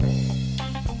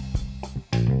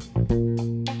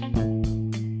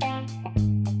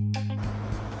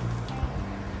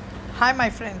Hi,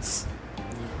 my friends.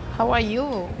 How are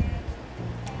you?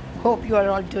 Hope you are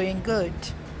all doing good.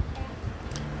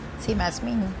 Same as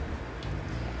me.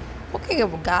 Okay,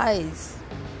 guys.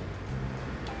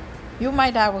 You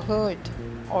might have heard,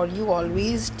 or you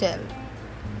always tell,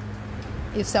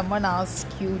 if someone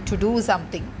asks you to do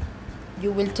something,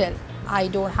 you will tell, I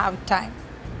don't have time.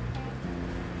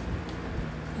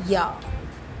 Yeah,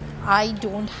 I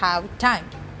don't have time.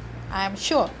 I am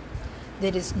sure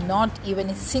there is not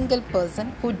even a single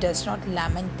person who does not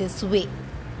lament this way.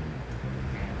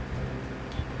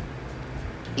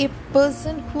 A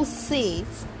person who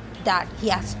says that he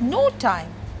has no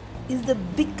time is the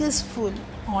biggest fool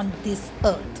on this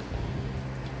earth.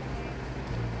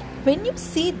 When you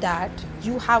say that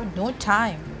you have no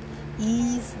time,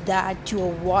 is that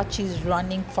your watch is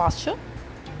running faster?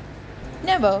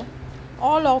 Never.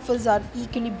 All of us are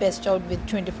equally best out with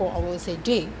 24 hours a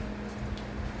day.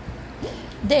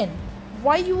 Then,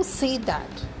 why you say that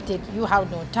you have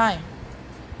no time?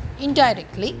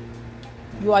 Indirectly,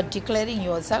 you are declaring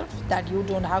yourself that you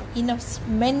don't have enough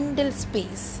mental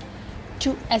space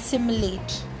to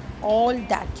assimilate all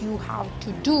that you have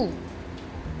to do.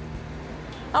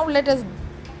 Now, let us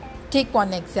take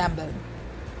one example.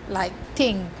 Like,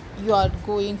 think you are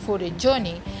going for a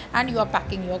journey and you are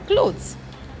packing your clothes.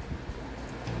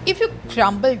 If you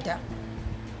crumble them,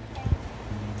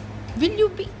 will you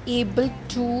be able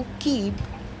to keep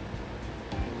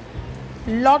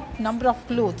lot number of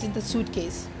clothes in the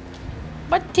suitcase?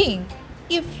 But think,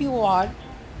 if you are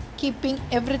keeping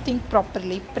everything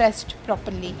properly, pressed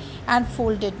properly and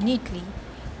folded neatly,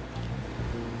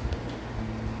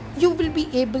 you will be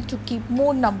able to keep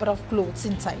more number of clothes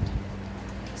inside.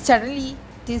 Suddenly,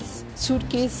 this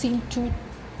suitcase seems to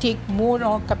take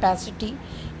more capacity.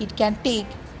 It can take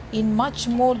in much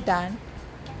more than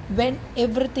when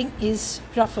everything is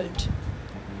ruffled.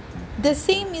 The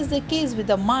same is the case with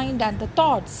the mind and the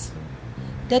thoughts.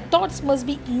 The thoughts must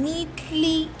be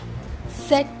neatly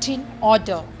set in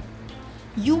order.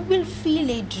 You will feel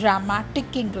a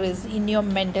dramatic increase in your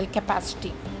mental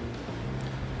capacity.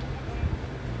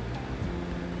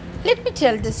 Let me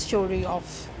tell the story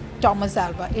of Thomas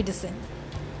Alva Edison.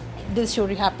 This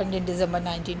story happened in December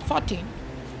 1914.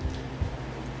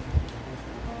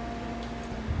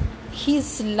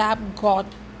 His lab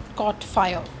caught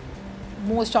fire.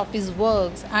 Most of his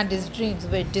works and his dreams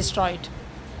were destroyed.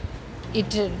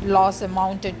 Its loss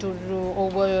amounted to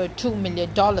over $2 million.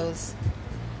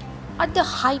 At the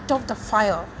height of the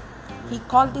fire, he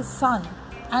called his son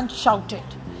and shouted,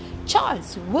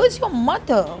 "Charles, where's your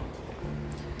mother?"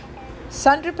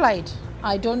 Son replied,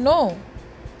 "I don't know."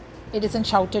 Edison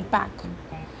shouted back,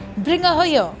 "Bring her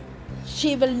here.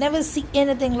 She will never see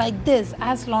anything like this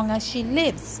as long as she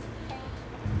lives."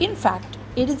 In fact,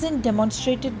 Edison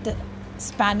demonstrated the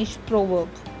Spanish proverb,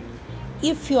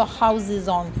 "If your house is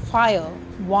on fire,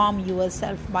 warm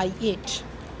yourself by it."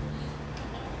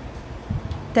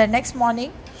 The next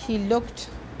morning, he looked.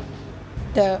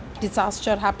 The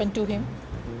disaster happened to him.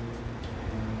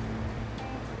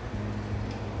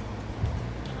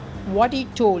 What he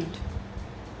told,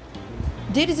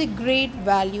 there is a great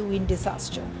value in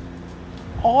disaster.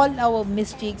 All our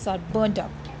mistakes are burned up.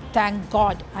 Thank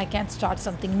God I can start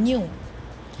something new.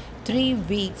 3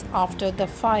 weeks after the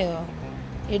fire,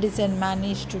 Edison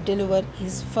managed to deliver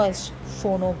his first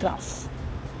phonograph.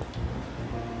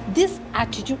 This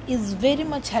attitude is very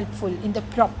much helpful in the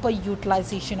proper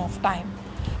utilization of time.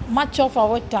 Much of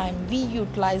our time we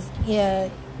utilize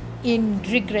in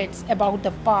regrets about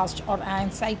the past or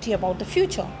anxiety about the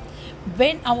future.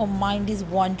 When our mind is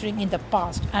wandering in the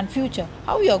past and future,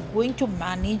 how you are going to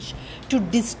manage to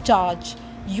discharge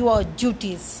your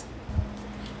duties?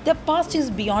 The past is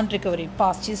beyond recovery.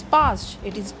 Past is past.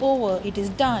 It is over. It is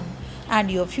done. And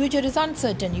your future is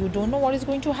uncertain. You don't know what is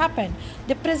going to happen.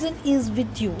 The present is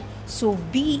with you. So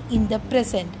be in the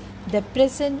present. The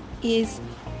present is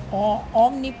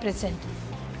omnipresent.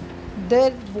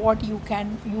 There what you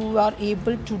are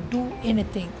able to do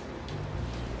anything.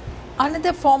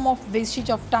 Another form of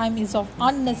wastage of time is of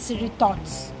unnecessary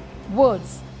thoughts,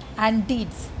 words and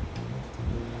deeds.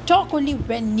 Talk only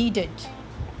when needed.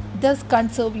 Thus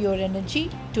conserve your energy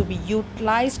to be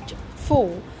utilized for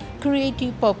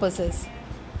creative purposes.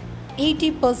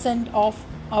 80% of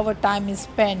our time is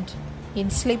spent in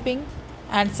sleeping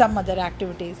and some other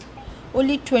activities.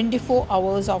 Only 24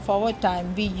 hours of our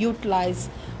time we utilize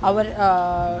our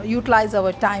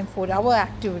time for our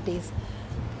activities.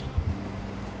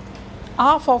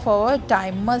 Half of our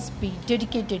time must be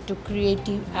dedicated to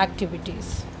creative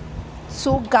activities.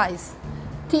 So guys,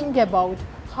 think about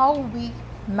how we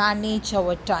manage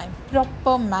our time.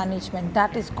 Proper management,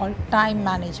 that is called time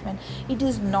management. It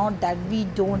is not that we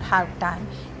don't have time.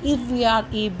 If we are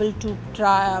able to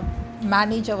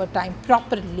manage our time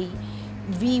properly,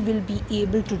 we will be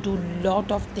able to do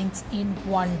lot of things in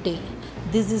one day.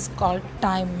 This is called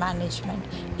time management.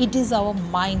 It is our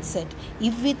mindset.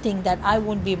 If we think that I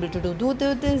won't be able to do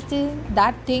this thing,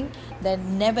 that thing,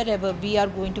 then never ever we are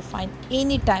going to find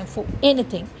any time for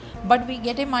anything. But we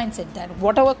get a mindset that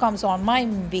whatever comes on my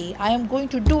way, I am going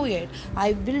to do it,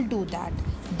 I will do that.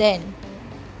 Then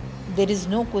there is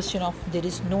no question of there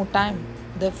is no time.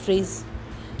 The phrase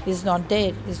is not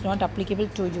there, is not applicable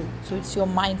to you. So it's your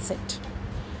mindset.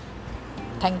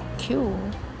 Thank you.